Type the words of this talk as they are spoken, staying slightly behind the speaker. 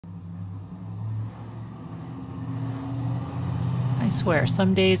swear,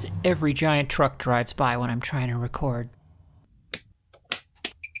 some days every giant truck drives by when I'm trying to record.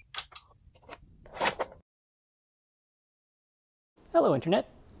 Hello Internet,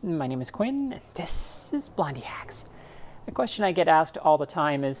 my name is Quinn, and this is Blondihacks. A question I get asked all the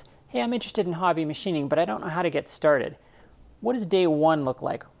time is, hey, I'm interested in hobby machining, but I don't know how to get started. What does day one look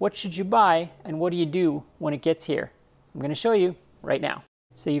like? What should you buy, and what do you do when it gets here? I'm going to show you right now.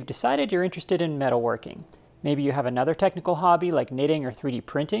 So you've decided you're interested in metalworking. Maybe you have another technical hobby like knitting or 3D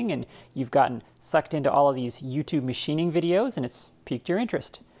printing, and you've gotten sucked into all of these YouTube machining videos and it's piqued your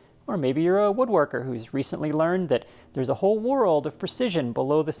interest. Or maybe you're a woodworker who's recently learned that there's a whole world of precision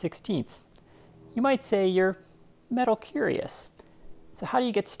below the 16th. You might say you're metal curious. So how do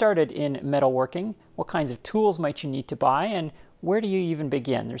you get started in metalworking? What kinds of tools might you need to buy, and where do you even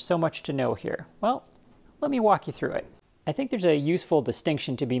begin? There's so much to know here. Well, let me walk you through it. I think there's a useful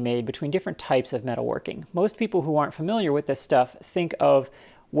distinction to be made between different types of metalworking. Most people who aren't familiar with this stuff think of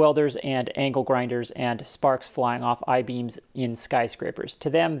welders and angle grinders and sparks flying off I-beams in skyscrapers.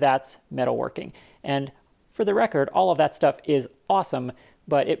 To them, that's metalworking. And for the record, all of that stuff is awesome,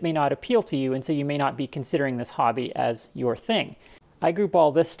 but it may not appeal to you, and so you may not be considering this hobby as your thing. I group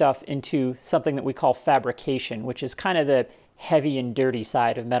all this stuff into something that we call fabrication, which is kind of the heavy and dirty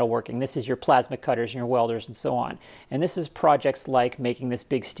side of metalworking. This is your plasma cutters and your welders and so on. And this is projects like making this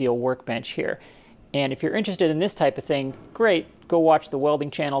big steel workbench here. And if you're interested in this type of thing, great, go watch the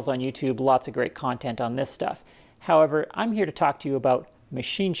welding channels on YouTube, lots of great content on this stuff. However, I'm here to talk to you about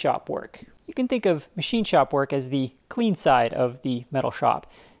machine shop work. You can think of machine shop work as the clean side of the metal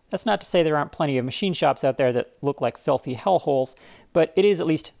shop. That's not to say there aren't plenty of machine shops out there that look like filthy hellholes, but it is at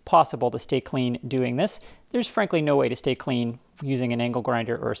least possible to stay clean doing this. There's frankly no way to stay clean using an angle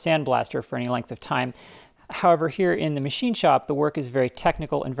grinder or a sandblaster for any length of time. However, here in the machine shop, the work is very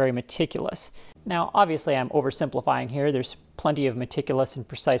technical and very meticulous. Now, obviously I'm oversimplifying here. There's plenty of meticulous and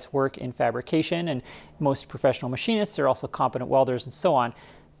precise work in fabrication, and most professional machinists are also competent welders and so on.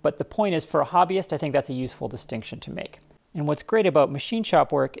 But the point is, for a hobbyist, I think that's a useful distinction to make. And what's great about machine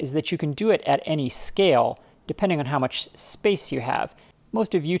shop work is that you can do it at any scale, depending on how much space you have.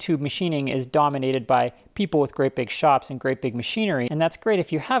 Most of YouTube machining is dominated by people with great big shops and great big machinery, and that's great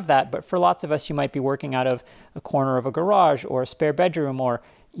if you have that, but for lots of us you might be working out of a corner of a garage or a spare bedroom or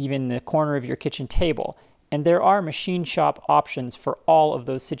even the corner of your kitchen table. And there are machine shop options for all of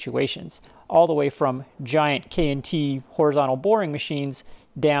those situations, all the way from giant K&T horizontal boring machines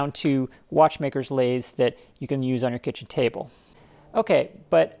down to watchmaker's lathes that you can use on your kitchen table. Okay,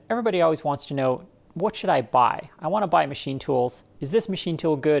 but everybody always wants to know, what should I buy? I want to buy machine tools. Is this machine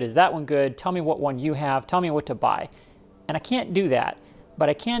tool good? Is that one good? Tell me what one you have. Tell me what to buy. And I can't do that, but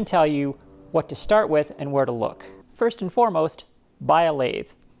I can tell you what to start with and where to look. First and foremost, buy a lathe.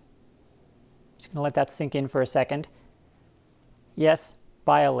 Just going to let that sink in for a second. Yes,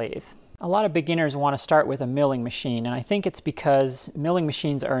 buy a lathe. A lot of beginners want to start with a milling machine, and I think it's because milling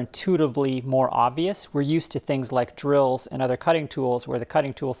machines are intuitively more obvious. We're used to things like drills and other cutting tools where the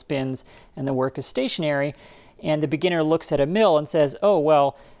cutting tool spins and the work is stationary, and the beginner looks at a mill and says, oh,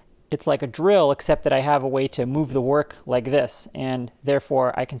 well, it's like a drill except that I have a way to move the work like this, and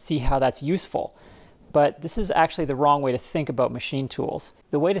therefore I can see how that's useful. But this is actually the wrong way to think about machine tools.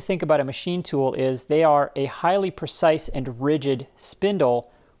 The way to think about a machine tool is they are a highly precise and rigid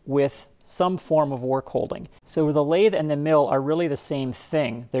spindle with some form of work holding. So the lathe and the mill are really the same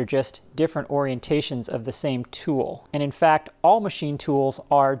thing. They're just different orientations of the same tool. And in fact, all machine tools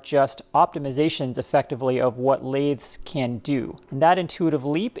are just optimizations effectively of what lathes can do. And that intuitive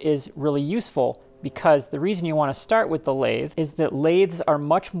leap is really useful because the reason you want to start with the lathe is that lathes are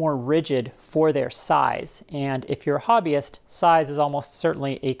much more rigid for their size. And if you're a hobbyist, size is almost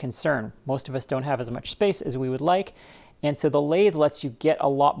certainly a concern. Most of us don't have as much space as we would like. And so the lathe lets you get a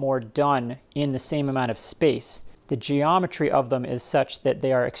lot more done in the same amount of space. The geometry of them is such that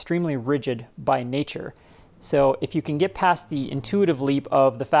they are extremely rigid by nature. So if you can get past the intuitive leap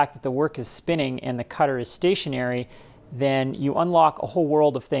of the fact that the work is spinning and the cutter is stationary, then you unlock a whole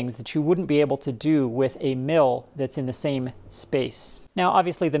world of things that you wouldn't be able to do with a mill that's in the same space. Now,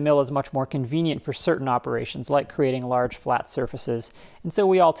 obviously the mill is much more convenient for certain operations like creating large flat surfaces, and so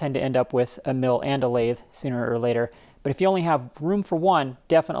we all tend to end up with a mill and a lathe sooner or later. But if you only have room for one,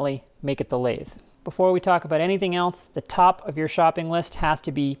 definitely make it the lathe. Before we talk about anything else, the top of your shopping list has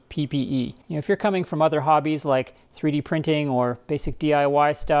to be PPE. If you're coming from other hobbies like 3D printing or basic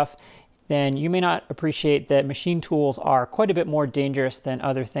DIY stuff, then you may not appreciate that machine tools are quite a bit more dangerous than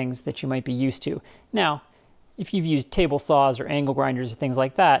other things that you might be used to. Now, if you've used table saws or angle grinders or things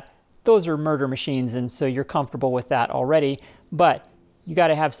like that, those are murder machines, and so you're comfortable with that already. But you got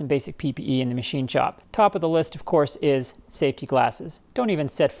to have some basic PPE in the machine shop. Top of the list, of course, is safety glasses. Don't even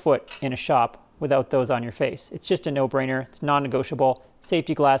set foot in a shop without those on your face. It's just a no-brainer. It's non-negotiable.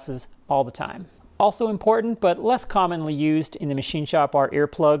 Safety glasses all the time. Also important, but less commonly used in the machine shop, are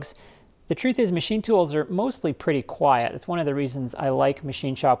earplugs. The truth is, machine tools are mostly pretty quiet. It's one of the reasons I like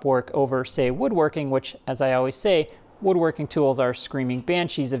machine shop work over, say, woodworking, which, as I always say, woodworking tools are screaming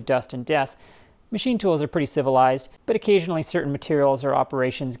banshees of dust and death. Machine tools are pretty civilized, but occasionally certain materials or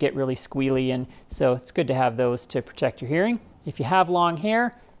operations get really squealy, and so it's good to have those to protect your hearing. If you have long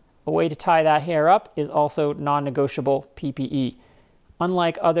hair, a way to tie that hair up is also non-negotiable PPE.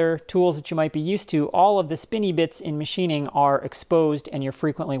 Unlike other tools that you might be used to, all of the spinny bits in machining are exposed and you're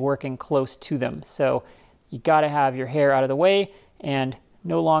frequently working close to them. So you gotta have your hair out of the way, and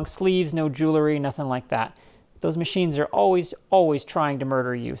no long sleeves, no jewelry, nothing like that. Those machines are always trying to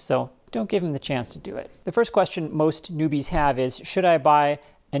murder you, so don't give them the chance to do it. The first question most newbies have is, should I buy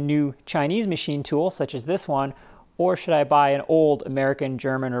a new Chinese machine tool, such as this one, or should I buy an old American,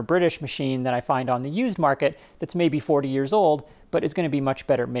 German, or British machine that I find on the used market that's maybe 40 years old, but is going to be much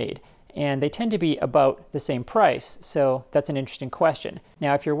better made? And they tend to be about the same price, so that's an interesting question.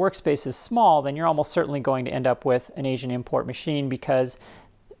 Now, if your workspace is small, then you're almost certainly going to end up with an Asian import machine because,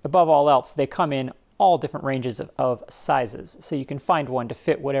 above all else, they come in all different ranges of sizes, so you can find one to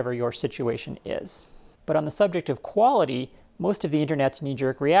fit whatever your situation is. But on the subject of quality, most of the internet's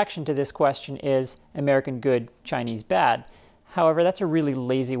knee-jerk reaction to this question is American good, Chinese bad. However, that's a really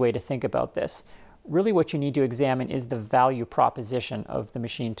lazy way to think about this. Really what you need to examine is the value proposition of the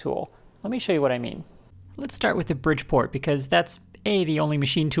machine tool. Let me show you what I mean. Let's start with the Bridgeport, because that's A, the only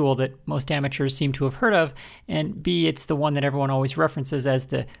machine tool that most amateurs seem to have heard of, and B, it's the one that everyone always references as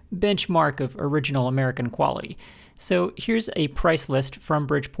the benchmark of original American quality. So here's a price list from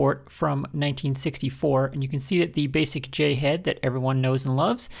Bridgeport from 1964, and you can see that the basic J head that everyone knows and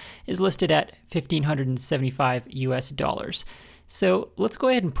loves is listed at $1,575 US. So let's go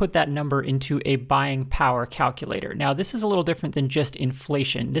ahead and put that number into a buying power calculator. Now, this is a little different than just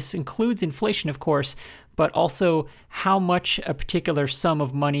inflation. This includes inflation, of course, but also how much a particular sum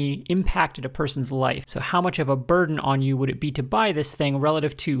of money impacted a person's life. So how much of a burden on you would it be to buy this thing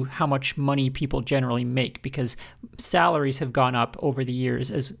relative to how much money people generally make, because salaries have gone up over the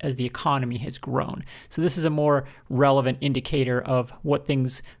years as the economy has grown. So this is a more relevant indicator of what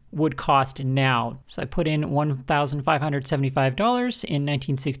things would cost now. So I put in $1,575 in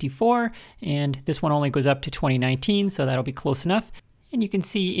 1964, and this one only goes up to 2019, so that'll be close enough. And you can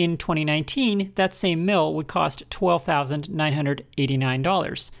see in 2019, that same mill would cost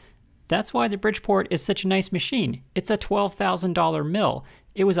 $12,989. That's why the Bridgeport is such a nice machine. It's a $12,000 mill.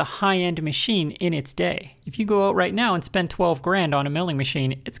 It was a high-end machine in its day. If you go out right now and spend 12 grand on a milling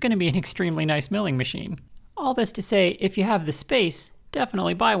machine, it's going to be an extremely nice milling machine. All this to say, if you have the space,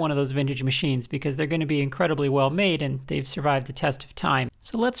 definitely buy one of those vintage machines because they're going to be incredibly well made and they've survived the test of time.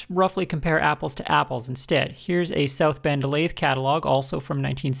 So let's roughly compare apples to apples instead. Here's a South Bend lathe catalog, also from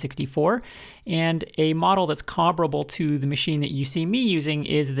 1964, and a model that's comparable to the machine that you see me using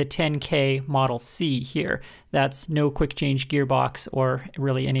is the 10K Model C here. That's no quick change gearbox or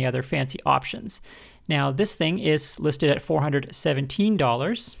really any other fancy options. Now this thing is listed at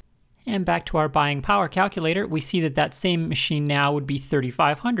 $417. And back to our buying power calculator, we see that that same machine now would be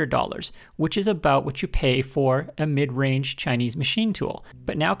 $3,500, which is about what you pay for a mid-range Chinese machine tool.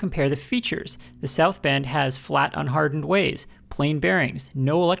 But now compare the features. The South Bend has flat unhardened ways, plain bearings,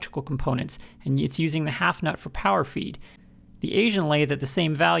 no electrical components, and it's using the half nut for power feed. The Asian lathe at the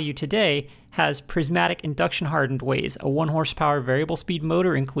same value today has prismatic induction hardened ways, a 1 horsepower variable speed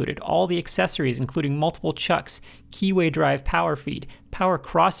motor included, all the accessories including multiple chucks, keyway drive power feed, power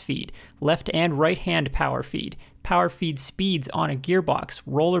cross feed, left and right hand power feed speeds on a gearbox,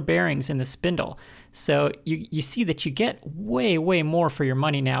 roller bearings in the spindle. So you see that you get way more for your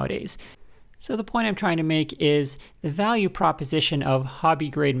money nowadays. So the point I'm trying to make is the value proposition of hobby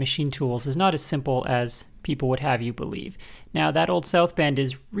grade machine tools is not as simple as people would have you believe. Now that old South Bend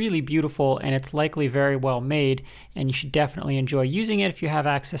is really beautiful and it's likely very well made, and you should definitely enjoy using it if you have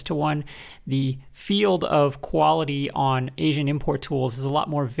access to one. The field of quality on Asian import tools is a lot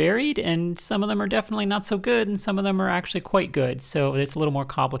more varied, and some of them are definitely not so good and some of them are actually quite good, so it's a little more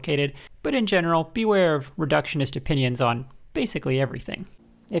complicated. But in general, beware of reductionist opinions on basically everything.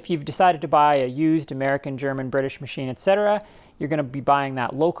 If you've decided to buy a used American, German, British machine, etc., you're going to be buying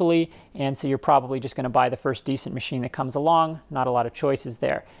that locally, and so you're probably just going to buy the first decent machine that comes along. Not a lot of choices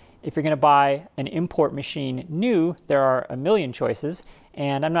there. If you're going to buy an import machine new, there are a million choices,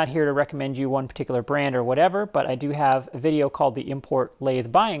 and I'm not here to recommend you one particular brand or whatever, but I do have a video called the Import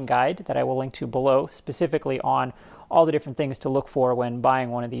Lathe Buying Guide that I will link to below, specifically on all the different things to look for when buying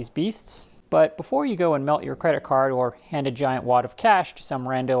one of these beasts. But before you go and melt your credit card or hand a giant wad of cash to some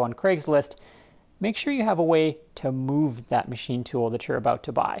rando on Craigslist, make sure you have a way to move that machine tool that you're about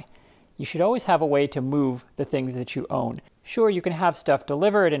to buy. You should always have a way to move the things that you own. Sure, you can have stuff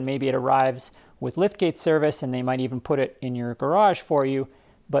delivered and maybe it arrives with liftgate service and they might even put it in your garage for you,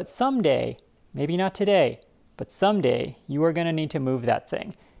 but someday, maybe not today, but someday you are going to need to move that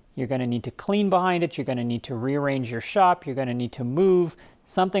thing. You're going to need to clean behind it, you're going to need to rearrange your shop, you're going to need to move,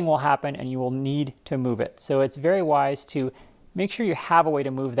 something will happen and you will need to move it. So it's very wise to make sure you have a way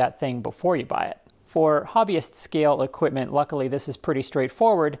to move that thing before you buy it. For hobbyist scale equipment, luckily this is pretty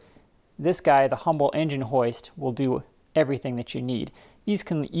straightforward. This guy, the humble engine hoist, will do everything that you need. These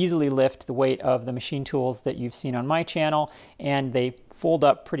can easily lift the weight of the machine tools that you've seen on my channel, and they fold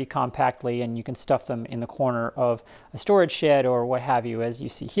up pretty compactly and you can stuff them in the corner of a storage shed or what have you, as you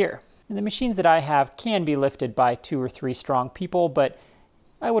see here. And the machines that I have can be lifted by 2 or 3 strong people, but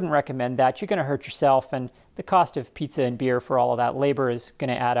I wouldn't recommend that. You're going to hurt yourself, and the cost of pizza and beer for all of that labor is going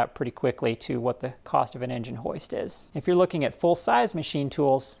to add up pretty quickly to what the cost of an engine hoist is. If you're looking at full-size machine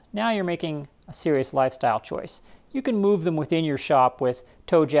tools, now you're making a serious lifestyle choice. You can move them within your shop with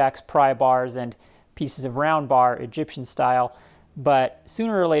toe jacks, pry bars, and pieces of round bar, Egyptian style, but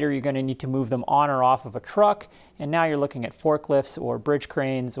sooner or later you're going to need to move them on or off of a truck, and now you're looking at forklifts or bridge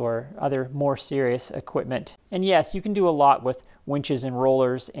cranes or other more serious equipment. And yes, you can do a lot with winches and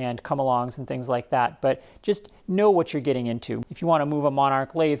rollers and come-alongs and things like that, but just know what you're getting into. If you want to move a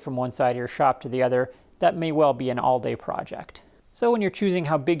Monarch lathe from one side of your shop to the other, that may well be an all-day project. So when you're choosing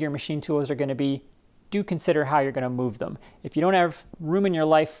how big your machine tools are going to be, do consider how you're going to move them. If you don't have room in your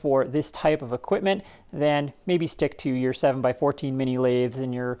life for this type of equipment, then maybe stick to your 7x14 mini lathes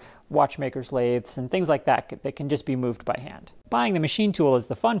and your watchmaker's lathes and things like that that can just be moved by hand. Buying the machine tool is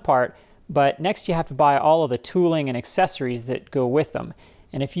the fun part, but next you have to buy all of the tooling and accessories that go with them.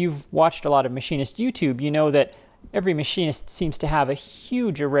 And if you've watched a lot of machinist YouTube, you know that every machinist seems to have a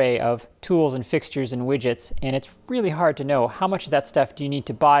huge array of tools and fixtures and widgets, and it's really hard to know how much of that stuff do you need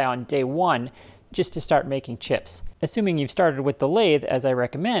to buy on day one just to start making chips. Assuming you've started with the lathe, as I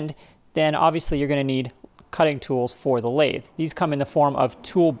recommend, then obviously you're going to need cutting tools for the lathe. These come in the form of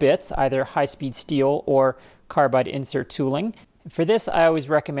tool bits, either high-speed steel or carbide insert tooling. For this, I always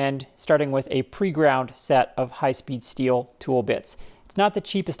recommend starting with a pre-ground set of high-speed steel tool bits. It's not the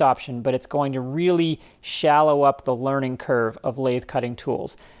cheapest option, but it's going to really shallow up the learning curve of lathe cutting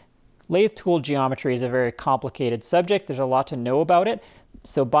tools. Lathe tool geometry is a very complicated subject. There's a lot to know about it.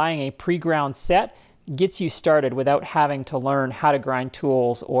 So buying a pre-ground set gets you started without having to learn how to grind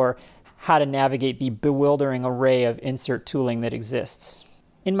tools or how to navigate the bewildering array of insert tooling that exists.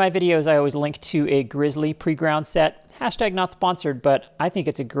 In my videos, I always link to a Grizzly pre-ground set. Hashtag not sponsored, but I think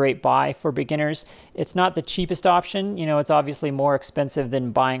it's a great buy for beginners. It's not the cheapest option. You know, it's obviously more expensive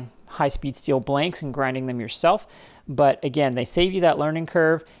than buying high-speed steel blanks and grinding them yourself. But again, they save you that learning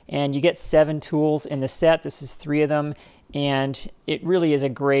curve, and you get 7 tools in the set. This is 3 of them. And it really is a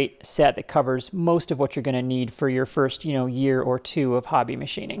great set that covers most of what you're going to need for your first, year or 2 of hobby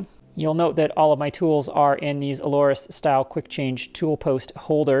machining. You'll note that all of my tools are in these Aloris style quick change tool post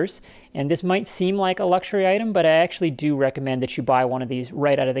holders. And this might seem like a luxury item, but I actually do recommend that you buy one of these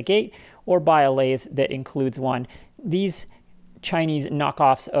right out of the gate or buy a lathe that includes one. These Chinese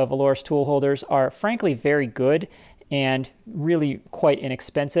knockoffs of Aloris tool holders are frankly very good and really quite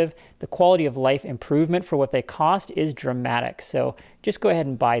inexpensive. The quality of life improvement for what they cost is dramatic, so just go ahead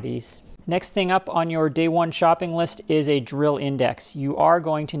and buy these. Next thing up on your day one shopping list is a drill index. You are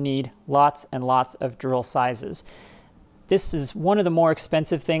going to need lots and lots of drill sizes. This is one of the more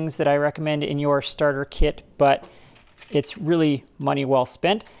expensive things that I recommend in your starter kit, but it's really money well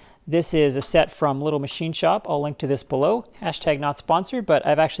spent. This is a set from Little Machine Shop. I'll link to this below. Hashtag not sponsored, but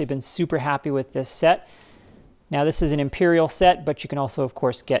I've actually been super happy with this set. Now this is an imperial set, but you can also of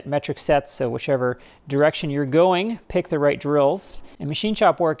course get metric sets, so whichever direction you're going, pick the right drills. And machine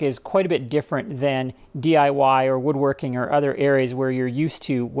shop work is quite a bit different than DIY or woodworking or other areas where you're used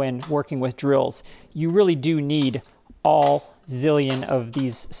to when working with drills. You really do need all zillion of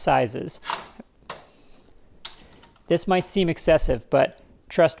these sizes. This might seem excessive, but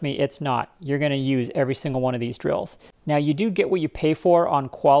trust me, it's not. You're going to use every single one of these drills. Now you do get what you pay for on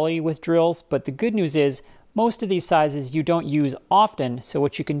quality with drills, but the good news is most of these sizes you don't use often, so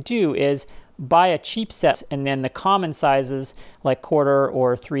what you can do is buy a cheap set and then the common sizes like 1/4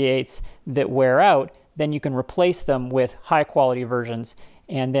 or 3/8 that wear out, then you can replace them with high quality versions,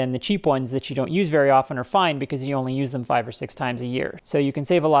 and then the cheap ones that you don't use very often are fine because you only use them 5 or 6 times a year. So you can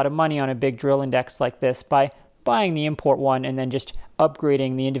save a lot of money on a big drill index like this by buying the import one and then just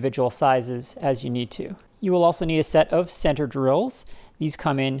upgrading the individual sizes as you need to. You will also need a set of center drills. These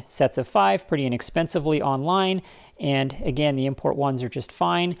come in sets of 5 pretty inexpensively online, and again, the import ones are just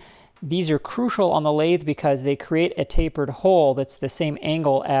fine. These are crucial on the lathe because they create a tapered hole that's the same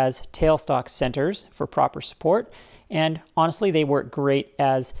angle as tailstock centers for proper support, and honestly, they work great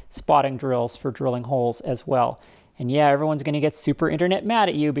as spotting drills for drilling holes as well. And yeah, everyone's going to get super internet mad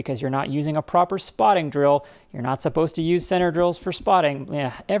at you because you're not using a proper spotting drill. You're not supposed to use center drills for spotting.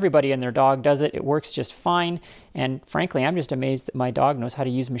 Yeah, everybody and their dog does it. It works just fine. And frankly, I'm just amazed that my dog knows how to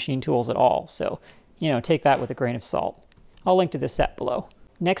use machine tools at all. So, take that with a grain of salt. I'll link to this set below.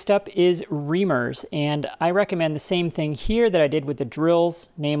 Next up is reamers, and I recommend the same thing here that I did with the drills,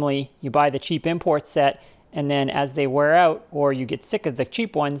 namely you buy the cheap import set, and then as they wear out or you get sick of the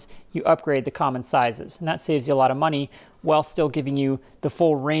cheap ones, you upgrade the common sizes. And that saves you a lot of money while still giving you the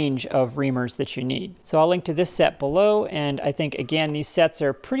full range of reamers that you need. So I'll link to this set below, and I think, again, these sets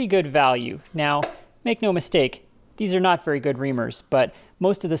are pretty good value. Now, make no mistake, these are not very good reamers, but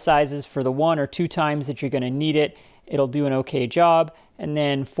most of the sizes for the 1 or 2 times that you're going to need it, it'll do an okay job. And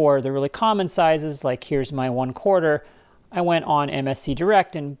then for the really common sizes, like here's my 1/4, I went on MSC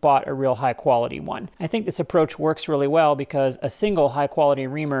Direct and bought a real high quality one. I think this approach works really well because a single high quality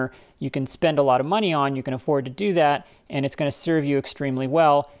reamer you can spend a lot of money on, you can afford to do that, and it's going to serve you extremely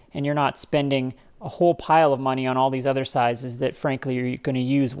well, and you're not spending a whole pile of money on all these other sizes that frankly you're going to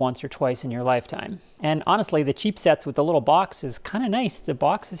use once or twice in your lifetime. And honestly, the cheap sets with the little box is kind of nice. The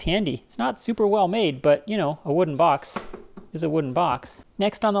box is handy. It's not super well made, but a wooden box is a wooden box.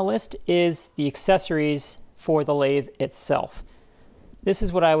 Next on the list is the accessories for the lathe itself. This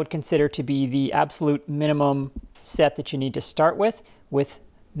is what I would consider to be the absolute minimum set that you need to start with. With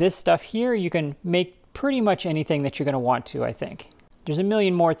this stuff here, you can make pretty much anything that you're going to want to, I think. There's a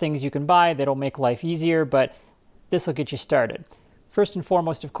million more things you can buy that'll make life easier, but this will get you started. First and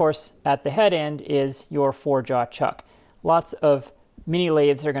foremost, of course, at the head end is your 4-jaw chuck. Lots of mini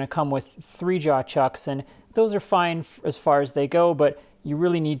lathes are going to come with 3-jaw chucks, and those are fine as far as they go, but you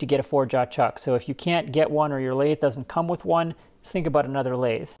really need to get a 4-jaw chuck. So if you can't get one or your lathe doesn't come with one, think about another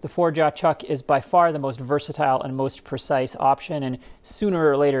lathe. The 4-jaw chuck is by far the most versatile and most precise option, and sooner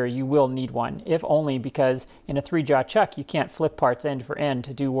or later you will need one, if only because in a 3-jaw chuck you can't flip parts end for end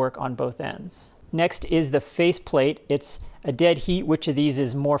to do work on both ends. Next is the faceplate. It's a dead heat. Which of these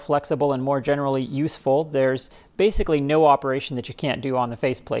is more flexible and more generally useful? There's basically no operation that you can't do on the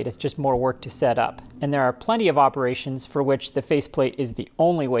faceplate. It's just more work to set up. And there are plenty of operations for which the faceplate is the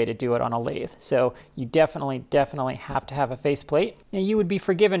only way to do it on a lathe. So you definitely have to have a faceplate. And you would be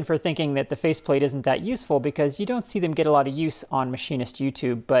forgiven for thinking that the faceplate isn't that useful because you don't see them get a lot of use on Machinist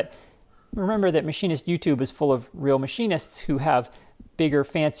YouTube. But remember that Machinist YouTube is full of real machinists who have bigger,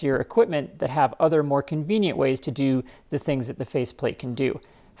 fancier equipment that have other more convenient ways to do the things that the faceplate can do.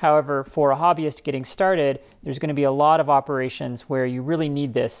 However, for a hobbyist getting started, there's going to be a lot of operations where you really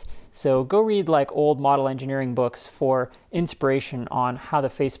need this. So go read like old model engineering books for inspiration on how the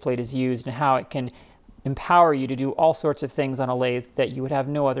faceplate is used and how it can empower you to do all sorts of things on a lathe that you would have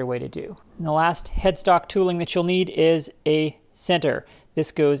no other way to do. And the last headstock tooling that you'll need is a center.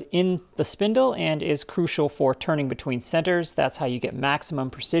 This goes in the spindle and is crucial for turning between centers. That's how you get maximum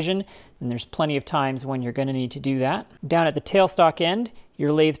precision, and there's plenty of times when you're going to need to do that. Down at the tailstock end,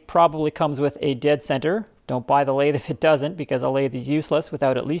 your lathe probably comes with a dead center. Don't buy the lathe if it doesn't, because a lathe is useless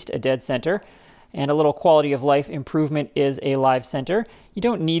without at least a dead center. And a little quality of life improvement is a live center. You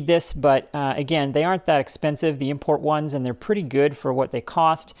don't need this, but again, they aren't that expensive, the import ones, and they're pretty good for what they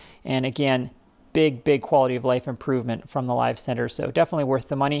cost. And again, big quality of life improvement from the live center, so definitely worth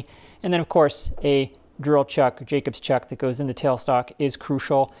the money. And then of course a drill chuck, Jacob's chuck that goes in the tailstock is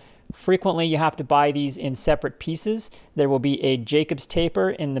crucial. Frequently you have to buy these in separate pieces. There will be a Jacob's taper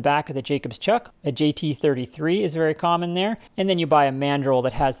in the back of the Jacob's chuck. A JT33 is very common there. And then you buy a mandrel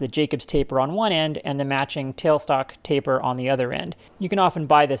that has the Jacob's taper on one end and the matching tailstock taper on the other end. You can often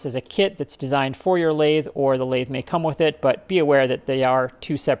buy this as a kit that's designed for your lathe, or the lathe may come with it, but be aware that they are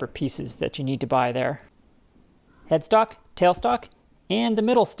 2 separate pieces that you need to buy there. Headstock, tailstock, and the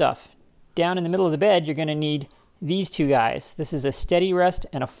middle stuff. Down in the middle of the bed, you're going to need these 2 guys. This is a steady rest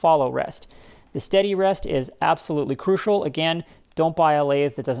and a follow rest. The steady rest is absolutely crucial. Again, don't buy a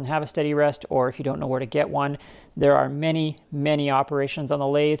lathe that doesn't have a steady rest, or if you don't know where to get one. There are many operations on the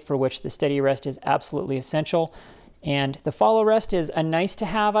lathe for which the steady rest is absolutely essential. And the follow rest is a nice to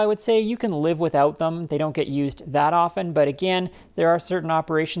have, I would say. You can live without them. They don't get used that often, but again, there are certain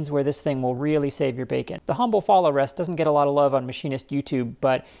operations where this thing will really save your bacon. The humble follow rest doesn't get a lot of love on Machinist YouTube,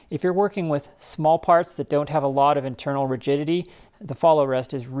 but if you're working with small parts that don't have a lot of internal rigidity, the follow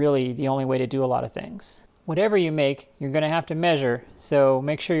rest is really the only way to do a lot of things. Whatever you make, you're going to have to measure, so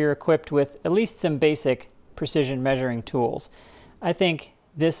make sure you're equipped with at least some basic precision measuring tools. I think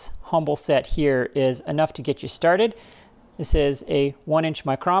this humble set here is enough to get you started. This is a 1-inch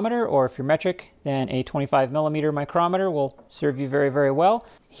micrometer, or if you're metric, then a 25mm micrometer will serve you very, very well.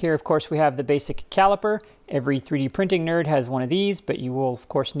 Here, of course, we have the basic caliper. Every 3D printing nerd has one of these, but you will, of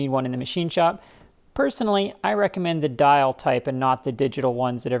course, need one in the machine shop. Personally, I recommend the dial type and not the digital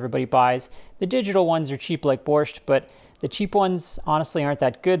ones that everybody buys. The digital ones are cheap like borscht, but the cheap ones honestly aren't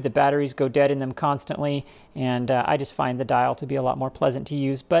that good. The batteries go dead in them constantly, and I just find the dial to be a lot more pleasant to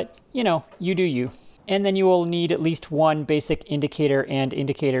use, but you know, you do you. And then you will need at least one basic indicator and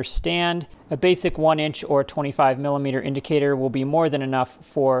indicator stand. A basic 1-inch or 25mm indicator will be more than enough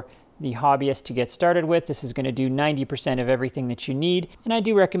for the hobbyist to get started with. This is going to do 90% of everything that you need. And I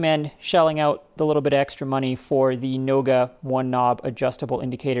do recommend shelling out the little bit of extra money for the Noga 1-knob adjustable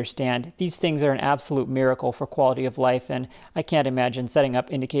indicator stand. These things are an absolute miracle for quality of life, and I can't imagine setting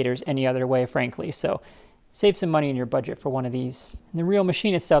up indicators any other way, frankly. So save some money in your budget for one of these. And the real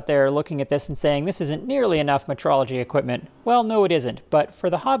machinists out there are looking at this and saying, this isn't nearly enough metrology equipment. Well, no, it isn't. But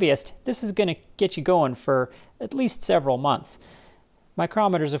for the hobbyist, this is going to get you going for at least several months.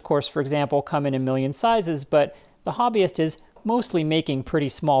 Micrometers, of course, for example, come in a million sizes, but the hobbyist is mostly making pretty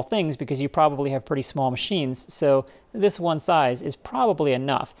small things because you probably have pretty small machines, so this one size is probably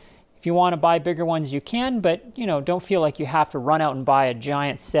enough. If you want to buy bigger ones, you can, but you know, don't feel like you have to run out and buy a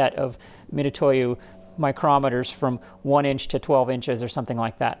giant set of Mitutoyo micrometers from 1 inch to 12 inches or something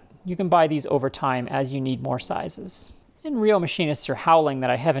like that. You can buy these over time as you need more sizes. And real machinists are howling that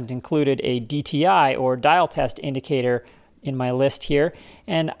I haven't included a DTI or dial test indicator in my list here,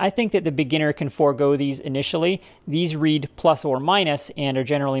 and I think that the beginner can forego these initially. These read plus or minus and are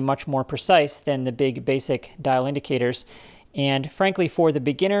generally much more precise than the big basic dial indicators. And frankly, for the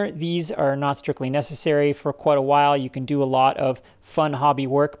beginner, these are not strictly necessary. For quite a while, you can do a lot of fun hobby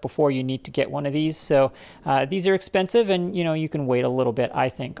work before you need to get one of these. So these are expensive, and you know, you can wait a little bit, I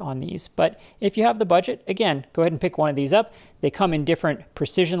think, on these. But if you have the budget, again, go ahead and pick one of these up. They come in different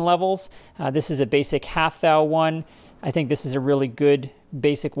precision levels. This is a basic half-thou one. I think this is a really good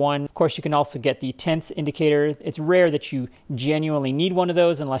basic one. Of course, you can also get the tenths indicator. It's rare that you genuinely need one of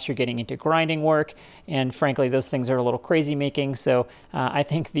those unless you're getting into grinding work, and frankly, those things are a little crazy making, so I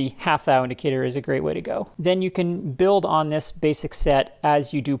think the half-thou indicator is a great way to go. Then you can build on this basic set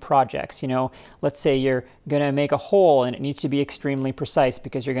as you do projects. You know, let's say you're gonna make a hole and it needs to be extremely precise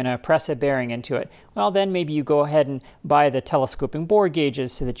because you're gonna press a bearing into it. Well, then maybe you go ahead and buy the telescoping bore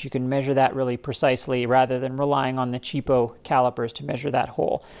gauges so that you can measure that really precisely rather than relying on the cheapo calipers to measure that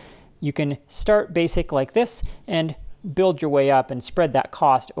hole. You can start basic like this and build your way up and spread that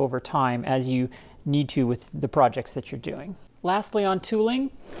cost over time as you need to with the projects that you're doing. Lastly, on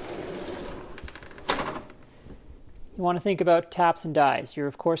tooling, you want to think about taps and dies. You're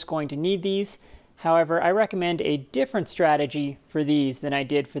of course going to need these. However, I recommend a different strategy for these than I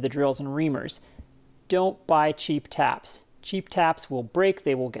did for the drills and reamers. Don't buy cheap taps. Cheap taps will break,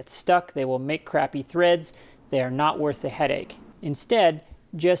 they will get stuck, they will make crappy threads. They are not worth the headache. Instead,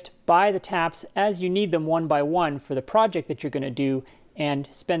 just buy the taps as you need them one by one for the project that you're going to do, and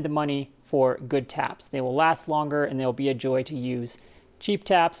spend the money for good taps. They will last longer and they'll be a joy to use. Cheap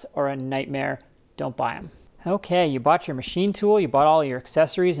taps are a nightmare. Don't buy them. Okay, you bought your machine tool, you bought all your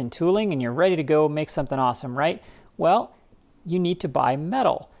accessories and tooling, and you're ready to go make something awesome, right? Well, you need to buy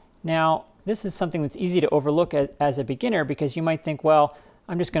metal. Now, this is something that's easy to overlook as a beginner because you might think, well,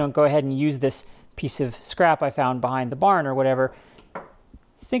 I'm just going to go ahead and use this piece of scrap I found behind the barn or whatever.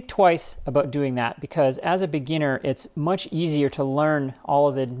 Think twice about doing that, because as a beginner, it's much easier to learn all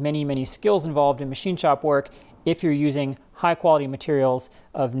of the many skills involved in machine shop work if you're using high quality materials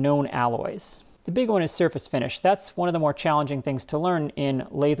of known alloys. The big one is surface finish. That's one of the more challenging things to learn in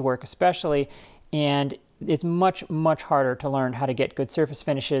lathe work especially, and it's much harder to learn how to get good surface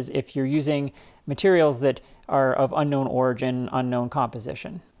finishes if you're using materials that are of unknown origin, unknown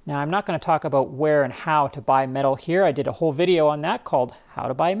composition. Now, I'm not going to talk about where and how to buy metal here. I did a whole video on that called How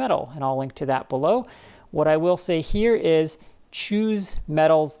to Buy Metal, and I'll link to that below. What I will say here is choose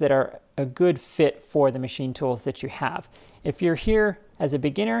metals that are a good fit for the machine tools that you have. If you're here as a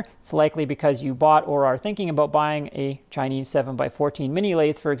beginner, it's likely because you bought or are thinking about buying a Chinese 7x14 mini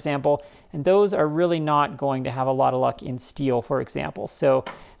lathe, for example, and those are really not going to have a lot of luck in steel, for example. So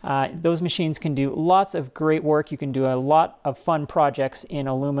those machines can do lots of great work. You can do a lot of fun projects in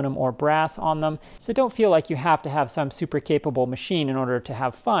aluminum or brass on them. So don't feel like you have to have some super capable machine in order to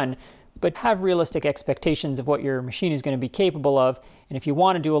have fun, but have realistic expectations of what your machine is going to be capable of. And if you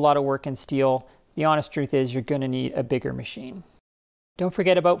want to do a lot of work in steel, the honest truth is you're going to need a bigger machine. Don't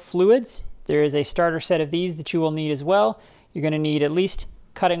forget about fluids. There is a starter set of these that you will need as well. You're going to need at least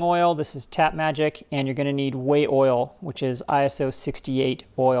cutting oil, this is Tap Magic, and you're going to need whey oil, which is ISO 68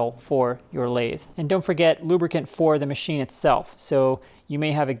 oil for your lathe. And don't forget lubricant for the machine itself. So you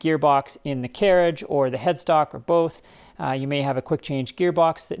may have a gearbox in the carriage or the headstock or both. You may have a quick change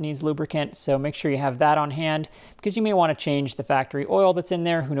gearbox that needs lubricant, so make sure you have that on hand because you may want to change the factory oil that's in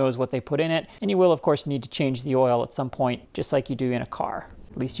there. Who knows what they put in it. And you will, of course, need to change the oil at some point, just like you do in a car.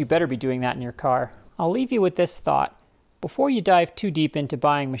 At least you better be doing that in your car. I'll leave you with this thought. Before you dive too deep into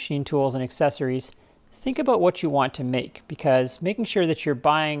buying machine tools and accessories, think about what you want to make, because making sure that you're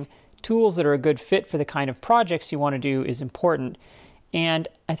buying tools that are a good fit for the kind of projects you want to do is important. And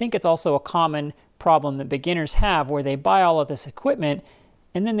I think it's also a common problem that beginners have where they buy all of this equipment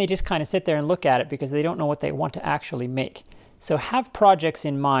and then they just kind of sit there and look at it because they don't know what they want to actually make. So have projects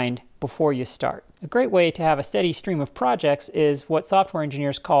in mind before you start. A great way to have a steady stream of projects is what software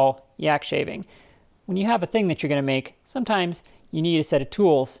engineers call yak shaving. When you have a thing that you're going to make, sometimes you need a set of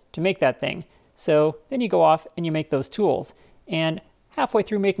tools to make that thing. So then you go off and you make those tools. And halfway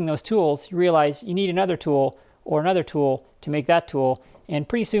through making those tools, you realize you need another tool or another tool to make that tool. And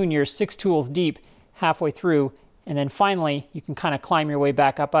pretty soon you're 6 tools deep halfway through. And then finally, you can kind of climb your way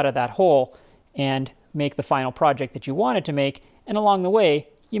back up out of that hole and make the final project that you wanted to make. And along the way,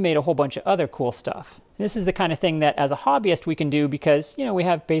 you made a whole bunch of other cool stuff. This is the kind of thing that as a hobbyist we can do because, we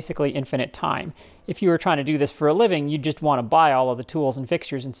have basically infinite time. If you were trying to do this for a living, you'd just want to buy all of the tools and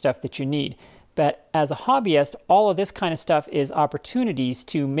fixtures and stuff that you need. But as a hobbyist, all of this kind of stuff is opportunities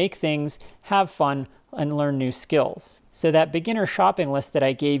to make things, have fun, and learn new skills. So that beginner shopping list that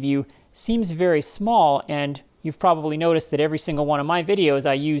I gave you seems very small, and you've probably noticed that every single one of my videos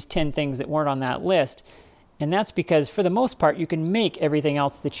I use 10 things that weren't on that list. And that's because for the most part you can make everything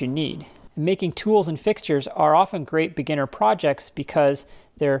else that you need. And making tools and fixtures are often great beginner projects because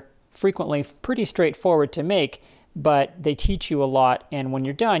they're frequently pretty straightforward to make, but they teach you a lot, and when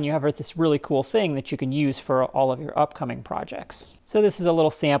you're done you have this really cool thing that you can use for all of your upcoming projects. So this is a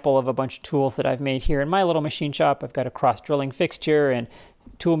little sample of a bunch of tools that I've made here in my little machine shop. I've got a cross drilling fixture and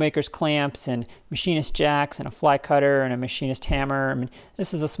toolmaker's clamps and machinist jacks and a fly cutter and a machinist hammer.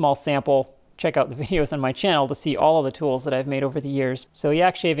 This is a small sample. Check out the videos on my channel to see all of the tools that I've made over the years. So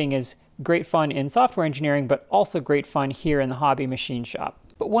yak shaving is great fun in software engineering, but also great fun here in the hobby machine shop.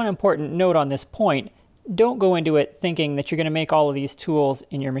 But one important note on this point, don't go into it thinking that you're going to make all of these tools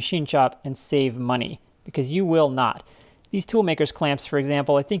in your machine shop and save money, because you will not. These toolmaker's clamps, for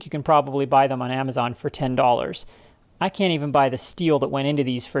example, I think you can probably buy them on Amazon for $10. I can't even buy the steel that went into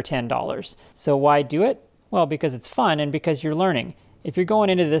these for $10. So why do it? Well, because it's fun and because you're learning. If you're going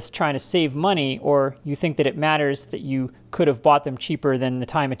into this trying to save money, or you think that it matters that you could have bought them cheaper than the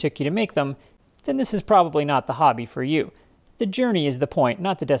time it took you to make them, then this is probably not the hobby for you. The journey is the point,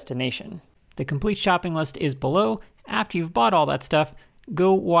 not the destination. The complete shopping list is below. After you've bought all that stuff,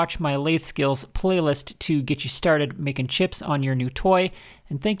 go watch my Lathe Skills playlist to get you started making chips on your new toy.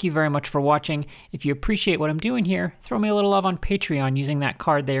 And thank you very much for watching. If you appreciate what I'm doing here, throw me a little love on Patreon using that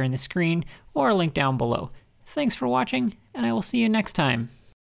card there in the screen or a link down below. Thanks for watching, and I will see you next time.